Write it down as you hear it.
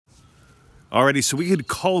Alrighty, so we could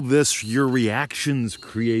call this your reactions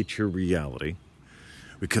create your reality.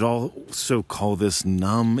 We could also call this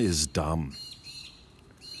numb is dumb.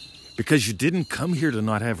 Because you didn't come here to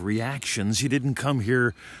not have reactions. You didn't come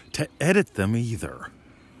here to edit them either.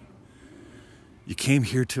 You came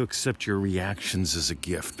here to accept your reactions as a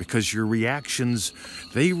gift. Because your reactions,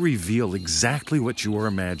 they reveal exactly what you are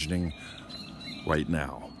imagining right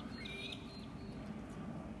now.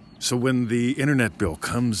 So when the internet bill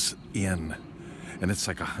comes in, and it's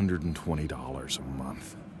like $120 a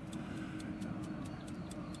month,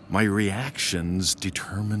 my reactions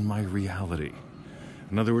determine my reality.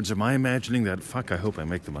 In other words, am I imagining that, I hope I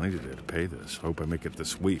make the money today to pay this. I hope I make it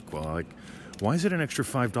this week. Well, why is it an extra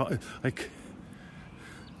 $5?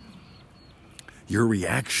 Your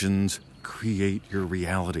reactions create your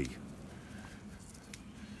reality.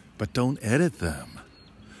 But don't edit them.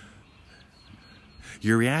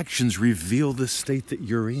 Your reactions reveal the state that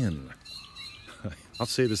you're in. I'll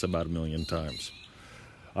say this about 1 million times.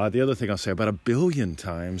 The other thing I'll say about 1 billion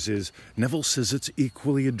times is Neville says it's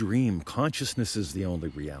equally a dream. Consciousness is the only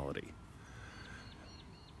reality.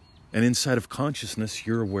 And inside of consciousness,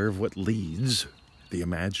 you're aware of what leads the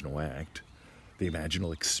imaginal act, the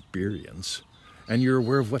imaginal experience, and you're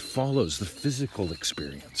aware of what follows, the physical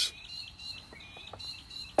experience.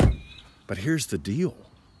 But here's the deal.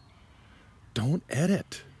 Don't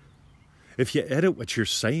edit. If you edit what you're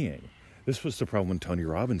saying, this was the problem when Tony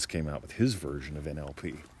Robbins came out with his version of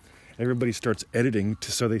NLP. Everybody starts editing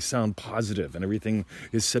so they sound positive, and everything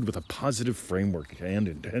is said with a positive framework and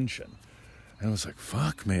intention. And I was like,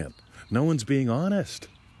 fuck, man, no one's being honest.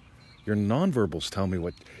 Your nonverbals tell me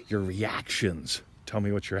what your reactions tell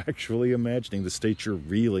me what you're actually imagining, the state you're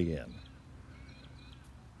really in.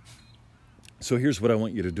 So here's what I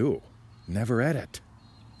want you to do. Never edit.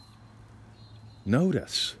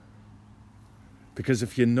 Notice. Because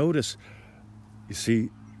if you notice, you see,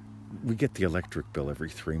 we get the electric bill every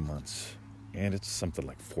 3 months, and it's something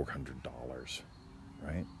like $400,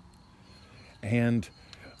 right? And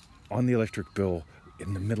on the electric bill,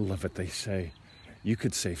 in the middle of it, they say, you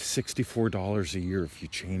could save $64 a year if you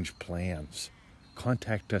change plans.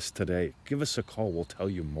 Contact us today. Give us a call. We'll tell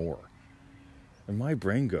you more. And my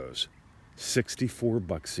brain goes,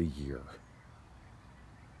 $64 a year,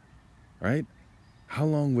 right? How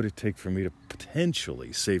long would it take for me to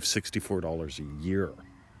potentially save $64 a year?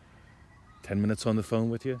 10 minutes on the phone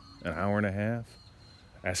with you? An hour and a half?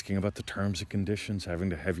 Asking about the terms and conditions, having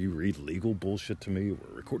to have you read legal bullshit to me.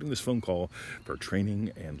 We're recording this phone call for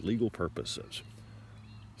training and legal purposes.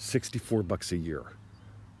 $64 a year.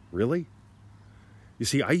 Really? You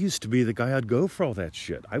see, I used to be the guy I'd go for all that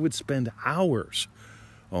shit. I would spend hours.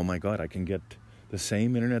 Oh my God, I can get the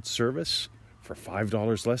same internet service for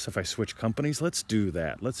 $5 less if I switch companies. Let's do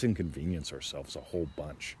that. Let's inconvenience ourselves a whole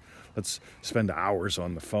bunch. Let's spend hours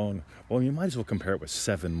on the phone. Well, you might as well compare it with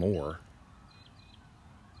 7 more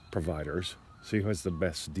providers. See who has the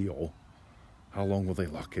best deal. How long will they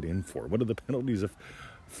lock it in for? What are the penalties of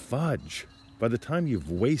fudge? By the time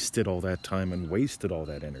you've wasted all that time and wasted all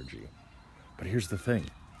that energy. But here's the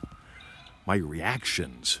thing. My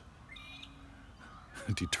reactions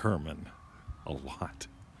determine a lot.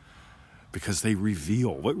 Because they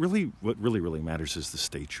reveal what really matters is the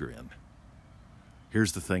state you're in.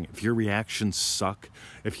 Here's the thing. If your reactions suck,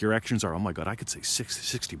 if your actions are, oh my God, I could save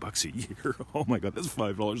 $60 a year. Oh my God, that's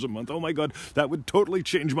 $5 a month. Oh my God, that would totally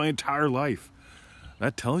change my entire life.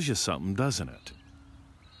 That tells you something, doesn't it?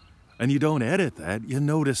 And you don't edit that, you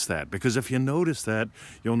notice that. Because if you notice that,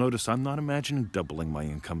 you'll notice I'm not imagining doubling my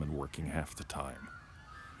income and working half the time.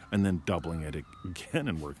 And then doubling it again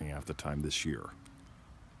and working half the time this year.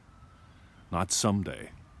 Not someday.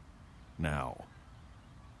 Now.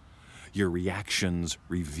 Your reactions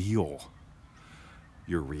reveal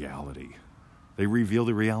your reality. They reveal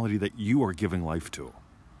the reality that you are giving life to.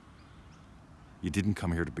 You didn't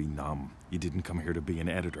come here to be numb. You didn't come here to be an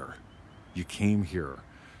editor. You came here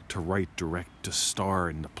to write, direct, to star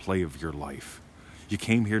in the play of your life. You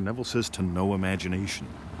came here, Neville says, to know imagination.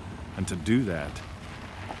 And to do that,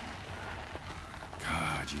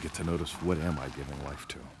 God, you get to notice, what am I giving life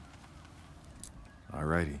to?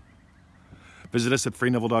 Alrighty. Visit us at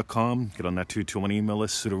freeneville.com. Get on that too. To an email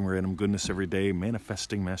list, pseudo random goodness every day.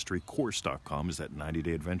 Manifestingmasterycourse.com is that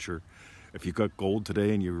 90-day adventure. If you got gold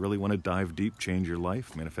today and you really want to dive deep, change your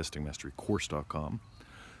life, manifestingmasterycourse.com.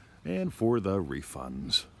 And for the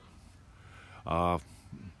refunds,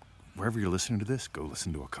 wherever you're listening to this, go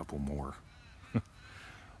listen to a couple more.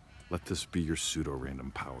 Let this be your pseudo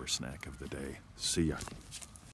random power snack of the day. See ya.